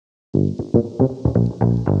Welcome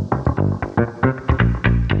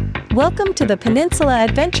to the Peninsula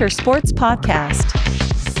Adventure Sports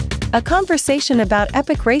Podcast, a conversation about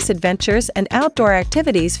epic race adventures and outdoor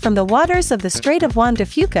activities from the waters of the Strait of Juan de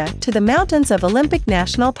Fuca to the mountains of Olympic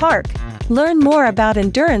National Park. Learn more about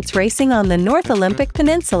endurance racing on the North Olympic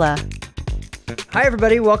Peninsula. Hi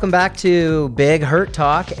everybody, welcome back to Big Hurt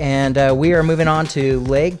Talk, and we are moving on to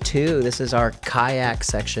leg 2. This is our kayak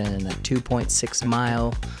section, a 2.6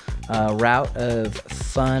 mile route of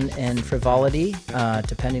fun and frivolity,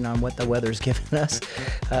 depending on what the weather's given us.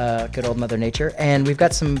 Good old Mother Nature. And we've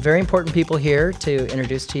got some very important people here to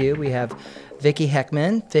introduce to you. We have Vicki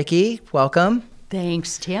Heckman. Vicki, welcome.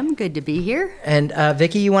 Thanks, Tim. Good to be here. And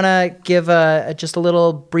Vicki, you want to give just a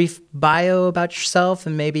little brief bio about yourself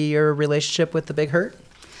and maybe your relationship with the Big Hurt?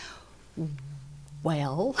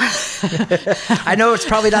 Well, I know it's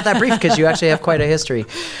probably not that brief because you actually have quite a history.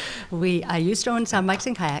 I used to own some bikes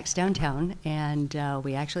and kayaks downtown, and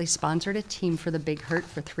we actually sponsored a team for the Big Hurt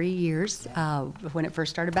for 3 years when it first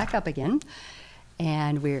started back up again.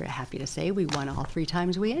 And we're happy to say we won all 3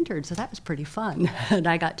 times we entered, so that was pretty fun. And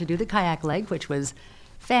I got to do the kayak leg, which was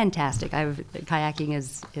fantastic. Kayaking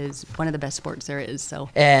is one of the best sports there is. So.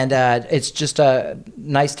 And it's just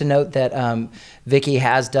nice to note that Vicki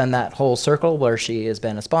has done that whole circle where she has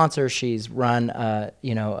been a sponsor. She's run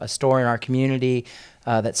a store in our community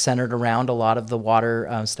that's centered around a lot of the water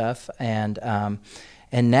stuff. And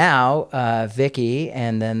now Vicki,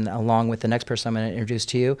 and then along with the next person I'm going to introduce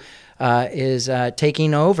to you, is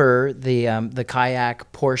taking over the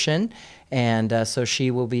kayak portion. And so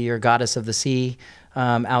she will be your goddess of the sea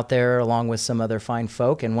out there along with some other fine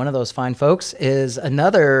folk. And one of those fine folks is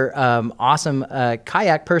another awesome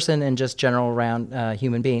kayak person and just general around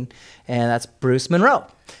human being. And that's Bruce Munro.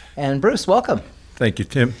 And Bruce, welcome. Thank you,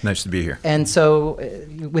 Tim. Nice to be here. And so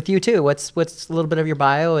with you too, what's a little bit of your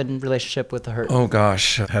bio and relationship with the Hurt? Oh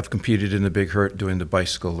gosh, I have competed in the Big Hurt doing the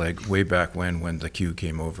bicycle leg way back when the Q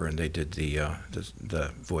came over and they did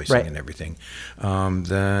the voicing right. and everything.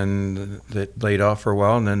 Then they laid off for a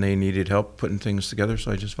while and then they needed help putting things together,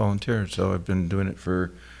 so I just volunteered. So I've been doing it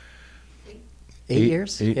for 8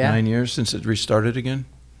 years? 9 years since it restarted again.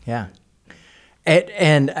 Yeah.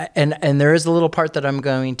 And there is a little part that I'm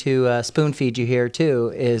going to spoon feed you here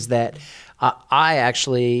too, is that I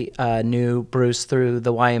actually knew Bruce through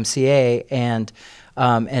the YMCA and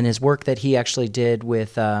his work that he actually did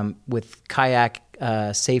with kayak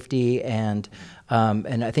safety and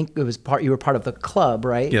I think it was you were part of the club,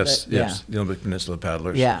 right? Yes, yeah. The Olympic Peninsula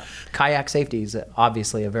Paddlers. Yeah, kayak safety is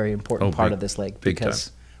obviously a very important part of this lake because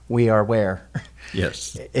time. We are where.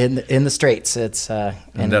 Yes. In the Straits. It's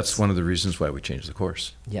and that's one of the reasons why we changed the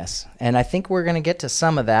course. Yes. And I think we're going to get to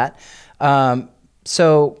some of that.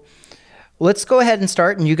 So let's go ahead and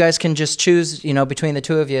start, and you guys can just choose, between the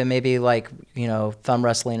two of you, maybe thumb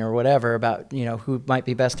wrestling or whatever about, who might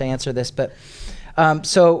be best to answer this. But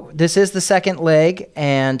so this is the second leg,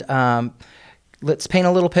 and let's paint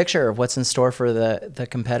a little picture of what's in store for the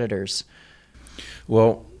competitors.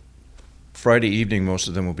 Well, Friday evening, most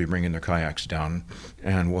of them will be bringing their kayaks down,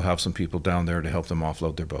 and we'll have some people down there to help them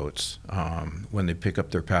offload their boats. When they pick up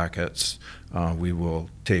their packets, we will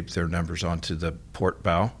tape their numbers onto the port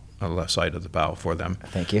bow, the left side of the bow for them.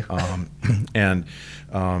 Thank you.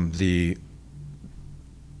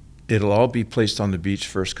 It'll all be placed on the beach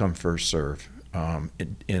first come, first serve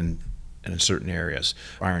in certain areas.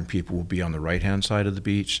 Iron people will be on the right-hand side of the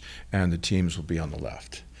beach, and the teams will be on the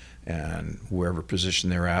left. And wherever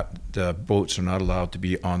position they're at, the boats are not allowed to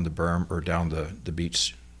be on the berm or down the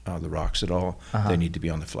beach, the rocks at all. Uh-huh. They need to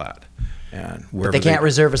be on the flat. And but they can't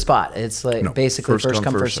reserve a spot. It's basically first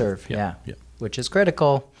come, first serve. Yeah. Which is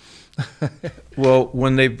critical. Well,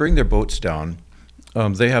 when they bring their boats down,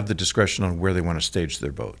 they have the discretion on where they want to stage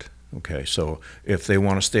their boat. Okay, so if they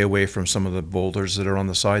want to stay away from some of the boulders that are on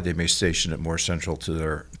the side, they may station it more central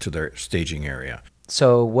to their staging area.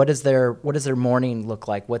 So what does their morning look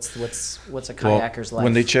like? What's a kayaker's life?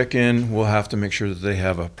 When they check in, we'll have to make sure that they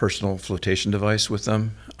have a personal flotation device with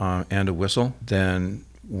them and a whistle. Then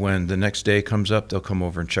when the next day comes up, they'll come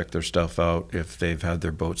over and check their stuff out. If they've had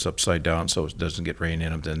their boats upside down so it doesn't get rain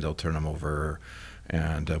in them, then they'll turn them over.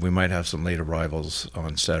 And we might have some late arrivals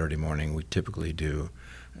on Saturday morning. We typically do,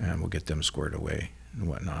 and we'll get them squared away and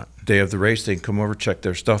whatnot. Day of the race, they can come over, check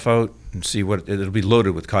their stuff out, and see it'll be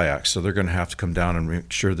loaded with kayaks, so they're going to have to come down and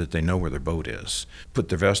make sure that they know where their boat is. Put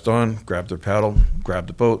their vest on, grab their paddle, grab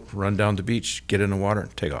the boat, run down the beach, get in the water,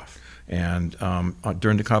 and take off. And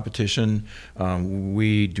during the competition,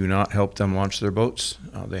 we do not help them launch their boats.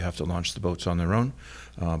 They have to launch the boats on their own.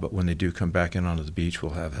 But when they do come back in onto the beach,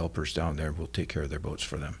 we'll have helpers down there. We'll take care of their boats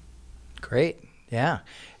for them. Great. Yeah.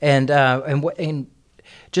 And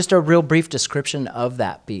just a real brief description of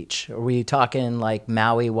that beach. Are we talking like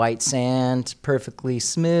Maui white sand, perfectly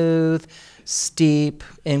smooth, steep,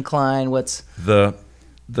 incline? What's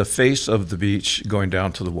The face of the beach going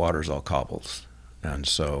down to the water is all cobbles. And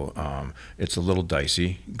so it's a little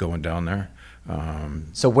dicey going down there.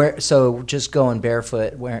 So just going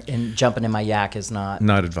barefoot and jumping in my yak is not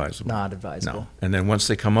advisable. Not advisable. No. And then once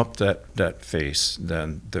they come up that face,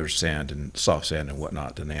 then there's sand and soft sand and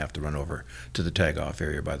whatnot. Then they have to run over to the tag-off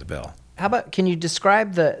area by the bell. How about, can you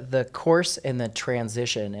describe the course and the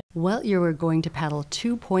transition? Well, you're going to paddle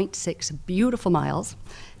 2.6 beautiful miles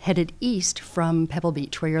headed east from Pebble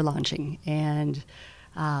Beach where you're launching. And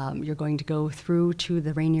you're going to go through to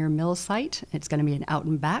the Rainier Mill site. It's going to be an out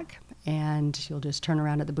and back, and you'll just turn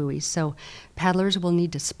around at the buoys. So paddlers will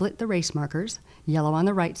need to split the race markers, yellow on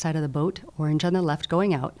the right side of the boat, orange on the left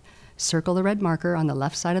going out, circle the red marker on the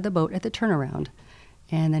left side of the boat at the turnaround,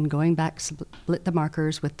 and then going back, split the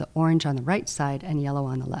markers with the orange on the right side and yellow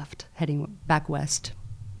on the left, heading back west,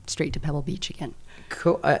 straight to Pebble Beach again.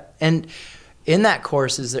 Cool. And in that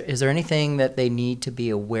course, is there anything that they need to be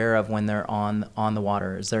aware of when they're on the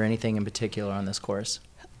water? Is there anything in particular on this course?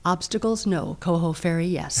 Obstacles, no. Coho Ferry,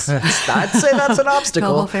 yes. I'd say that's an obstacle.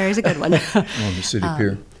 Coho Ferry is a good one. On the city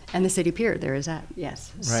pier. And the city pier, there is that,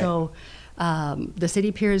 yes. Right. So the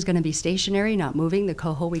city pier is going to be stationary, not moving. The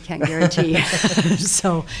Coho, we can't guarantee.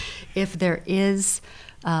 So if there is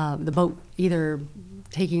the boat either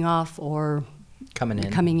taking off or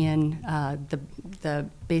coming in,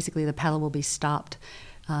 basically the paddle will be stopped.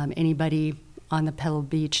 Anybody on the Pebble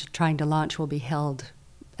Beach trying to launch will be held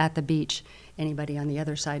at the beach. Anybody on the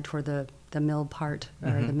other side toward the mill part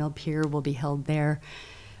or the mill pier will be held there.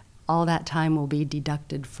 All that time will be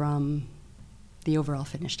deducted from the overall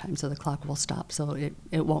finish time, so the clock will stop, so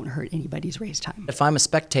it won't hurt anybody's race time. If I'm a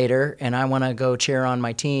spectator and I want to go cheer on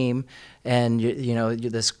my team, and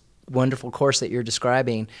this wonderful course that you're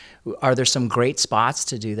describing, are there some great spots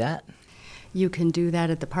to do that? You can do that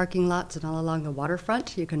at the parking lots and all along the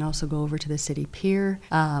waterfront. You can also go over to the city pier,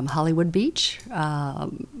 Hollywood Beach,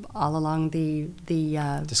 all along the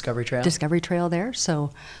Discovery Trail there.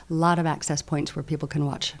 So a lot of access points where people can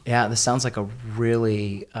watch. Yeah, this sounds like a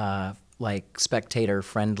really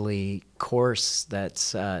spectator-friendly course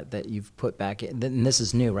that you've put back in. And this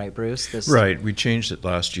is new, right, Bruce? Right. We changed it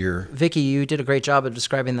last year. Vicki, you did a great job of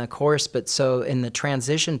describing the course, but so in the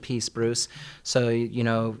transition piece, Bruce, so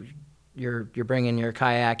you're bringing your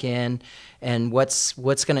kayak in, and what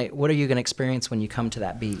are you gonna experience when you come to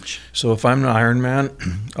that beach? So if I'm an Ironman,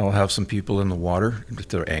 I'll have some people in the water with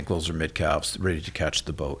their ankles or mid-calves ready to catch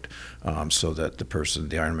the boat, so that the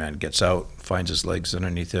Ironman gets out, finds his legs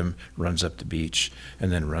underneath him, runs up the beach,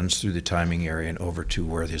 and then runs through the timing area and over to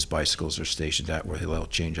where his bicycles are stationed at, where they'll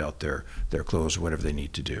change out their clothes or whatever they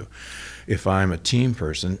need to do. If I'm a team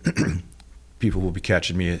person, people will be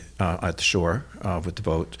catching me at the shore with the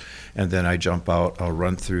boat, and then I jump out, I'll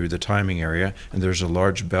run through the timing area, and there's a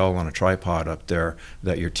large bell on a tripod up there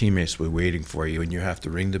that your teammates will be waiting for you, and you have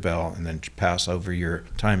to ring the bell and then pass over your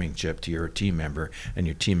timing chip to your team member, and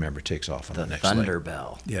your team member takes off on the next leg. The thunder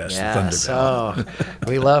bell. Yes, the thunder bell. Oh,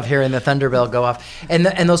 we love hearing the thunder bell go off. And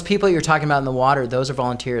those people you're talking about in the water, those are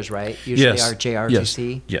volunteers, right? Usually yes. Our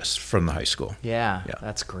JRTC? Yes, from the high school. Yeah,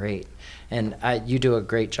 that's great. And you do a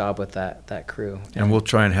great job with that crew. And we'll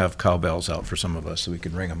try and have cowbells out for some of us so we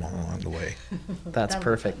can ring them all along the way. That's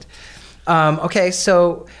perfect. Okay,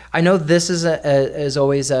 so I know this is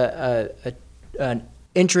always an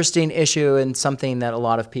interesting issue and something that a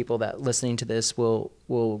lot of people that listening to this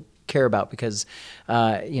will care about, because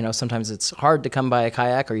sometimes it's hard to come by a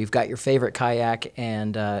kayak, or you've got your favorite kayak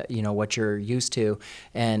and what you're used to,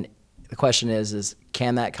 and the question is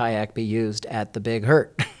can that kayak be used at the Big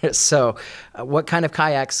Hurt? So what kind of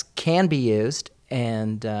kayaks can be used?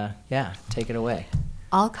 And take it away.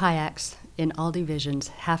 All kayaks in all divisions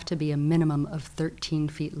have to be a minimum of 13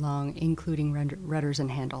 feet long, including rudders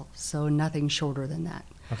and handle, so nothing shorter than that.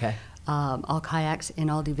 Okay. All kayaks in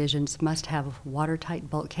all divisions must have watertight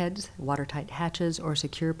bulkheads, watertight hatches, or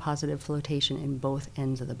secure positive flotation in both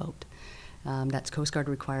ends of the boat. That's Coast Guard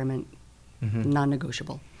requirement,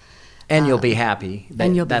 non-negotiable. And you'll be happy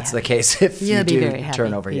that that's the case if you do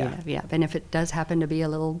turn over. Yeah. And if it does happen to be a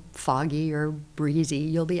little foggy or breezy,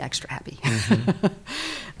 you'll be extra happy.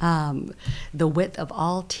 The width of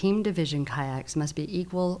all team division kayaks must be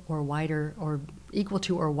equal to or wider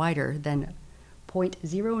than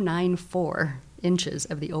 0.094 inches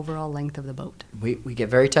of the overall length of the boat. We get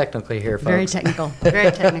very technical here, folks. Very technical.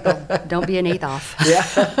 Very technical. Don't be an eighth off.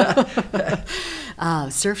 Yeah.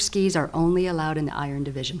 Surf skis are only allowed in the iron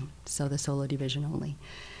division, so the solo division only.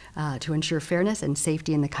 To ensure fairness and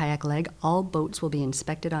safety in the kayak leg, all boats will be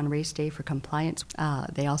inspected on race day for compliance.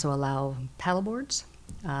 They also allow paddleboards,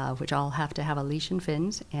 which all have to have a leash and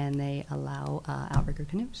fins, and they allow outrigger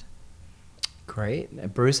canoes.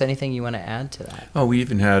 Great. Bruce, anything you want to add to that? Oh, we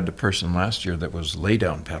even had a person last year that was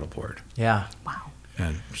lay-down paddleboard. Yeah. Wow.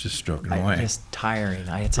 And just stroking away. Just tiring.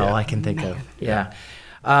 That's all I can think of. Yeah.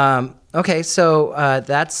 Okay, so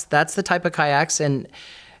that's the type of kayaks, and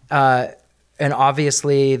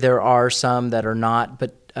obviously there are some that are not,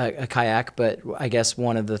 but a kayak. But I guess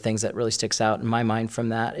one of the things that really sticks out in my mind from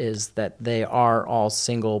that is that they are all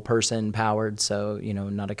single person powered. So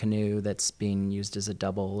not a canoe that's being used as a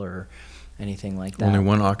double or anything like that. Only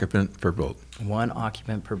one occupant per boat. One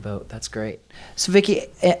occupant per boat. That's great. So Vicki,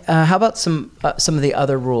 how about some of the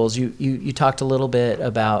other rules? You talked a little bit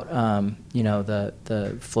about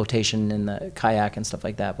the flotation in the kayak and stuff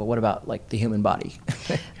like that. But what about like the human body?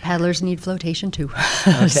 Paddlers need flotation too.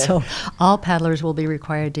 Okay. So all paddlers will be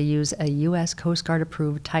required to use a U.S. Coast Guard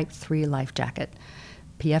approved Type 3 life jacket,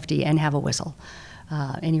 PFD, and have a whistle.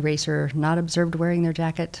 Any racer not observed wearing their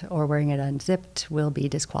jacket or wearing it unzipped will be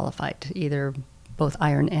disqualified, either both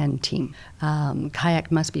iron and team. Kayak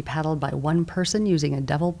must be paddled by one person using a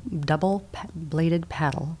double-bladed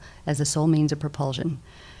paddle as the sole means of propulsion.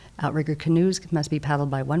 Outrigger canoes must be paddled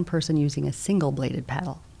by one person using a single-bladed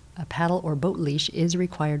paddle. A paddle or boat leash is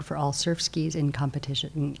required for all surf skis in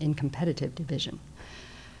competitive division.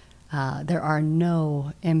 There are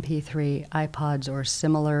no MP3, iPods, or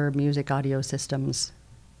similar music audio systems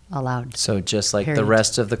allowed. So just like the Period.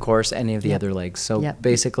 rest of the course, any of the Yep. other legs. So Yep.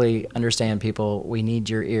 basically, understand, people, we need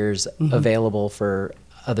your ears available for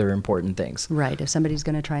other important things. Right. If somebody's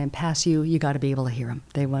going to try and pass you, you got to be able to hear them.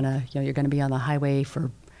 They want to, you're going to be on the highway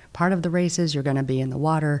for part of the races. You're going to be in the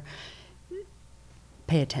water.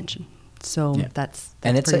 Pay attention. So Yeah. that's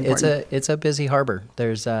And pretty important. it's a busy harbor.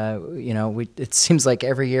 There's it seems like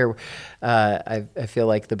every year I feel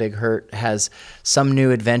like the Big Hurt has some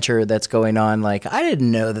new adventure that's going on. Like, I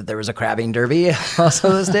didn't know that there was a crabbing derby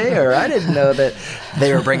also this day, or I didn't know that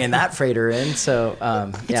they were bringing that freighter in. So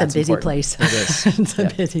It's a busy important. place. It is. It's a Yeah.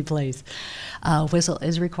 busy place. Whistle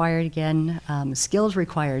is required again. Skills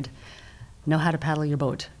required. Know how to paddle your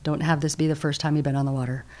boat. Don't have this be the first time you've been on the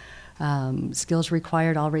water. Skills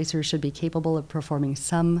required. All racers should be capable of performing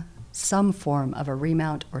some form of a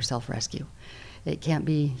remount or self-rescue. You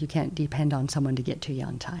can't depend on someone to get to you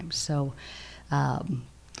on time. So,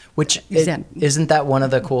 Isn't that one of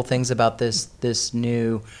the cool things about this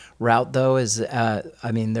new route, though? Is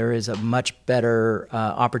there is a much better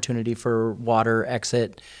opportunity for water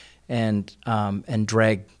exit and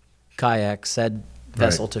drag kayak said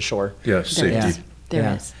vessel to shore. Yeah, there safety. is.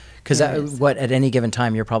 There is. Because There is. at any given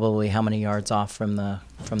time, you're probably how many yards off from the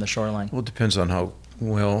shoreline? Well, it depends on how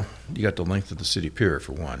well you got the length of the city pier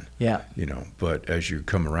for one. Yeah. But as you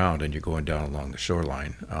come around and you're going down along the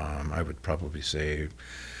shoreline, I would probably say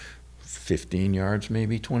 15 yards,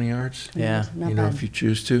 maybe 20 yards. Yeah. Not bad. If you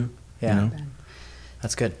choose to. Yeah.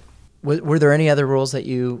 That's good. Were there any other rules that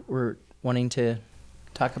you were wanting to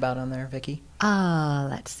talk about on there, Vicki?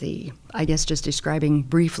 Let's see. I guess just describing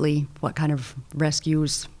briefly what kind of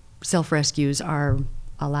self-rescues are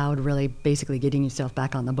allowed, really basically getting yourself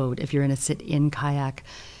back on the boat. If you're in a sit-in kayak,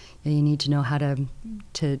 you need to know how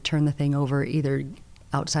to turn the thing over, either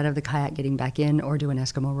outside of the kayak getting back in or do an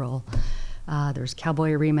Eskimo roll. There's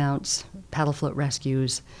cowboy remounts, paddle float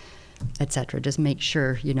rescues, etc. Just make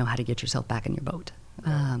sure you know how to get yourself back in your boat.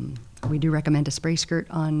 We do recommend a spray skirt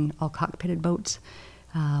on all cockpitted boats.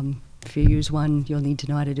 If you use one, you'll need to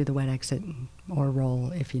know how to do the wet exit or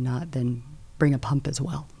roll. If you're not, then bring a pump as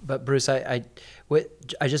well. But Bruce, I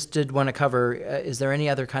just did want to cover, is there any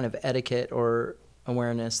other kind of etiquette or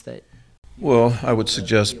awareness that... Well, I would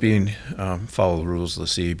suggest follow the rules of the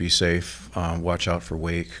sea, be safe, watch out for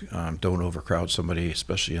wake, don't overcrowd somebody,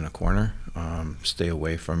 especially in a corner. Stay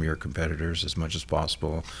away from your competitors as much as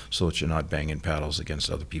possible so that you're not banging paddles against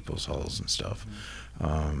other people's hulls and stuff.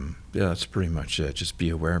 That's pretty much it. Just be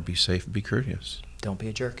aware, be safe, be courteous. Don't be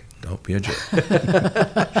a jerk. Don't be a jerk.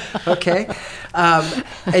 Okay.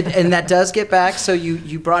 And that does get back. So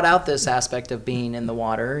you brought out this aspect of being in the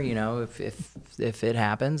water. If it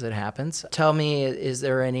happens, it happens. Tell me,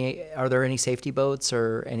 are there any safety boats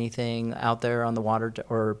or anything out there on the water,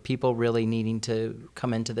 or people really needing to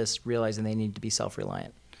come into this realizing they need to be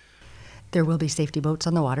self-reliant? There will be safety boats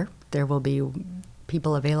on the water. There will be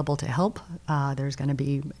people available to help. There's going to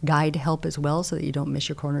be guide help as well so that you don't miss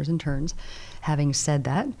your corners and turns. Having said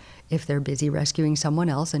that, if they're busy rescuing someone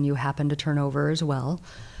else and you happen to turn over as well,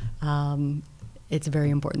 it's very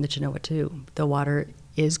important that you know what to do. The water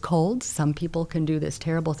is cold. Some people can do this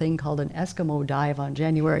terrible thing called an Eskimo dive on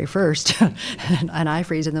January 1st, and I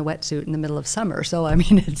freeze in the wetsuit in the middle of summer. So, I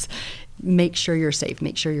mean, it's make sure you're safe,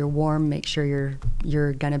 make sure you're warm, make sure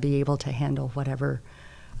you're going to be able to handle whatever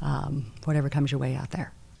comes your way out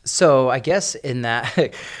there. So I guess in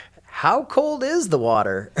that, how cold is the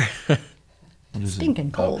water?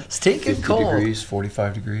 Stinking cold. Stinking 50 cold. degrees,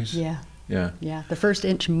 45 degrees. Yeah. Yeah. Yeah. The first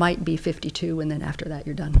inch might be 52, and then after that,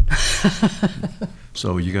 you're done.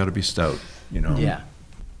 So you got to be stout, you know. Yeah.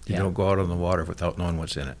 You don't go out on the water without knowing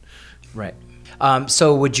what's in it. Right.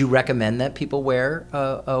 So would you recommend that people wear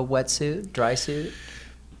a wetsuit, dry suit?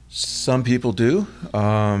 Some people do.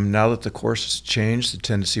 Now that the course has changed, the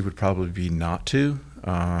tendency would probably be not to.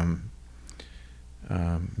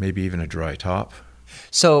 Maybe even a dry top.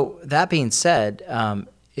 So that being said,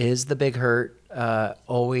 is the Big Hurt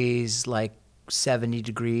always like 70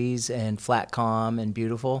 degrees and flat calm and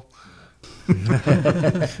beautiful?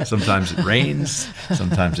 Sometimes it rains,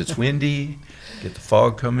 sometimes it's windy, get the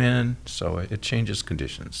fog come in, so it changes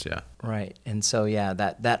conditions, yeah. Right. And so, yeah,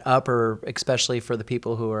 that upper, especially for the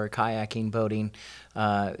people who are kayaking, boating,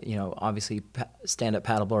 obviously stand-up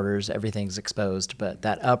paddleboarders, everything's exposed, but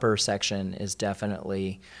that upper section is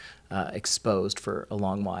definitely exposed for a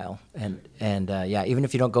long while. And even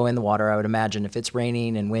if you don't go in the water, I would imagine if it's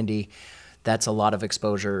raining and windy, that's a lot of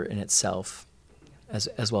exposure in itself,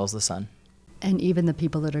 as well as the sun. And even the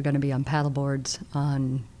people that are going to be on paddleboards,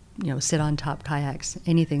 sit on top kayaks,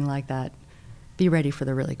 anything like that, be ready for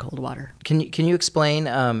the really cold water. Can you explain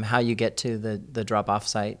how you get to the drop-off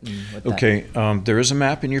site? And what Okay, there is a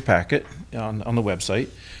map in your packet on the website,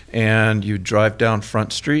 and you drive down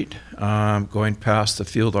Front Street, going past the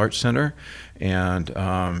Field Arts Center, and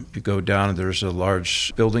you go down, and there's a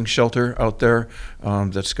large building shelter out there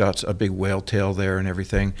that's got a big whale tail there and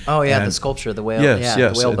everything. Oh yeah, and the sculpture, the whale. Yes,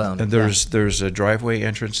 The whale bone. And there's a driveway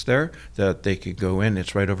entrance there that they could go in.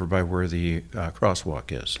 It's right over by where the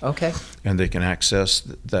crosswalk is. Okay. And they can access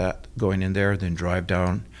that going in there, then drive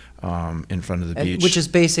down in front of the beach. Which is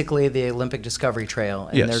basically the Olympic Discovery Trail,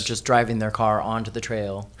 and Yes. they're just driving their car onto the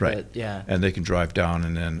trail. Right. But, yeah. And they can drive down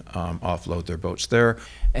and then offload their boats there.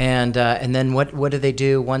 And then what do they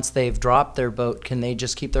do once they've dropped their boat? Can they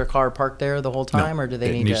just keep their car parked there the whole time, No, or do they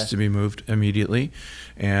it need needs to be moved immediately,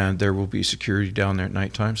 and there will be security down there at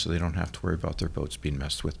nighttime, so they don't have to worry about their boats being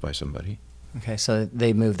messed with by somebody. Okay, so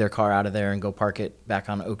they move their car out of there and go park it back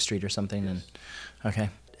on Oak Street or something. And okay.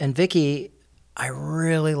 And Vicki, I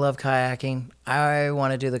really love kayaking. I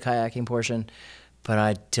want to do the kayaking portion, but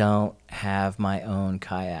I don't have my own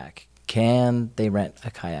kayak. Can they rent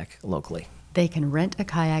a kayak locally? They can rent a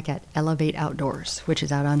kayak at Elevate Outdoors, which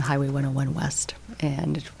is out on Highway 101 West,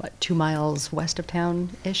 and 2 miles west of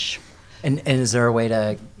town-ish. And is there a way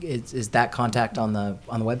to is that contact on the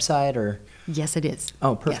website, or? Yes, it is.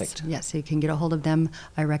 Oh, perfect. Yes, you can get a hold of them.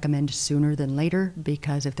 I recommend sooner than later,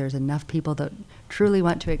 because if there's enough people that truly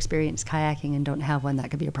want to experience kayaking and don't have one, that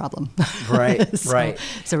could be a problem. Right, right.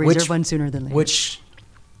 So reserve one sooner than later. Which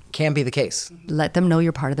can be the case. Let them know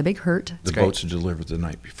you're part of the Big Hurt. The great. boats are delivered the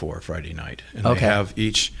night before, Friday night, and Okay. they have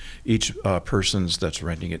each person's that's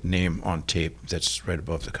renting it name on tape that's right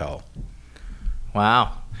above the cowl.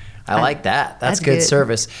 Wow. I like that. That's good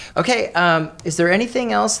service. Okay, is there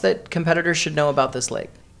anything else that competitors should know about this lake?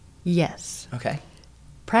 Yes. Okay.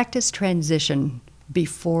 Practice transition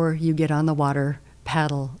before you get on the water,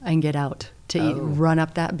 paddle, and get out to run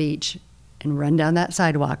up that beach and run down that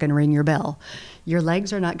sidewalk and ring your bell. Your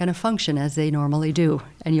legs are not going to function as they normally do,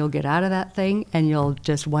 and you'll get out of that thing and you'll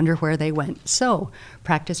just wonder where they went. So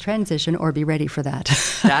practice transition, or be ready for that.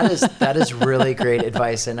 That is really great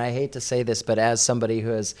advice, and I hate to say this, but as somebody who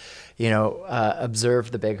has,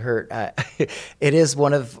 observed the Big Hurt, it is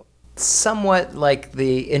one of somewhat like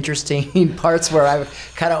the interesting parts where I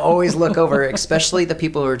kind of always look over, especially the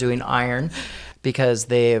people who are doing iron, because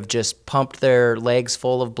they have just pumped their legs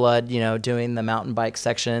full of blood, doing the mountain bike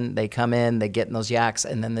section. They come in, they get in those yaks,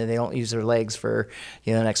 and then they don't use their legs for,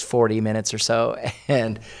 the next 40 minutes or so.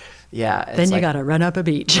 And yeah. Then you got to run up a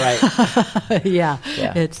beach. Right. Yeah.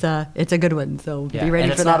 Yeah. It's a good one. So Yeah. be ready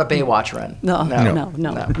and for it's that. not a Baywatch run. No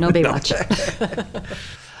Baywatch.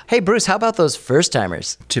 Hey, Bruce, how about those first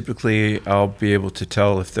timers? Typically, I'll be able to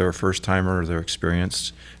tell if they're a first timer or they're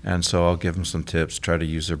experienced, and so I'll give them some tips. Try to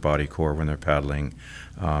use their body core when they're paddling,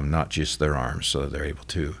 not just their arms, so that they're able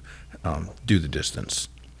to do the distance.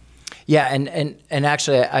 Yeah, and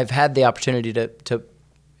actually, I've had the opportunity to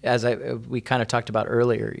as we kind of talked about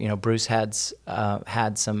earlier, Bruce had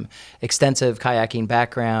some extensive kayaking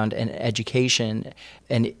background and education,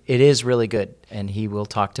 and it is really good. And he will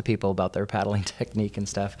talk to people about their paddling technique and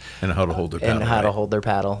stuff. And how to hold their paddle. And how to hold their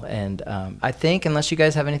paddle. And I think, unless you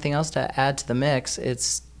guys have anything else to add to the mix,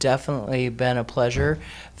 it's definitely been a pleasure.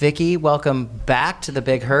 Vicki, welcome back to the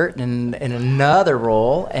Big Hurt in another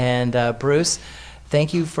role. And Bruce,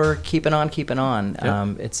 thank you for keeping on.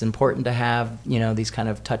 Yep. It's important to have, these kind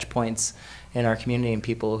of touch points in our community and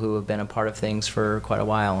people who have been a part of things for quite a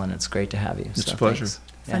while, and it's great to have you. It's a pleasure.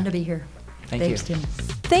 Fun to be here. Thanks, Tim.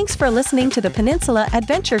 Thanks for listening to the Peninsula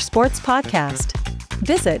Adventure Sports Podcast.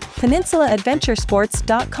 Visit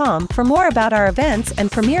peninsulaadventuresports.com for more about our events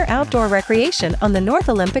and premier outdoor recreation on the North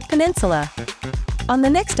Olympic Peninsula. On the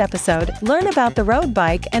next episode, learn about the road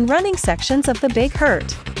bike and running sections of the Big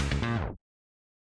Hurt.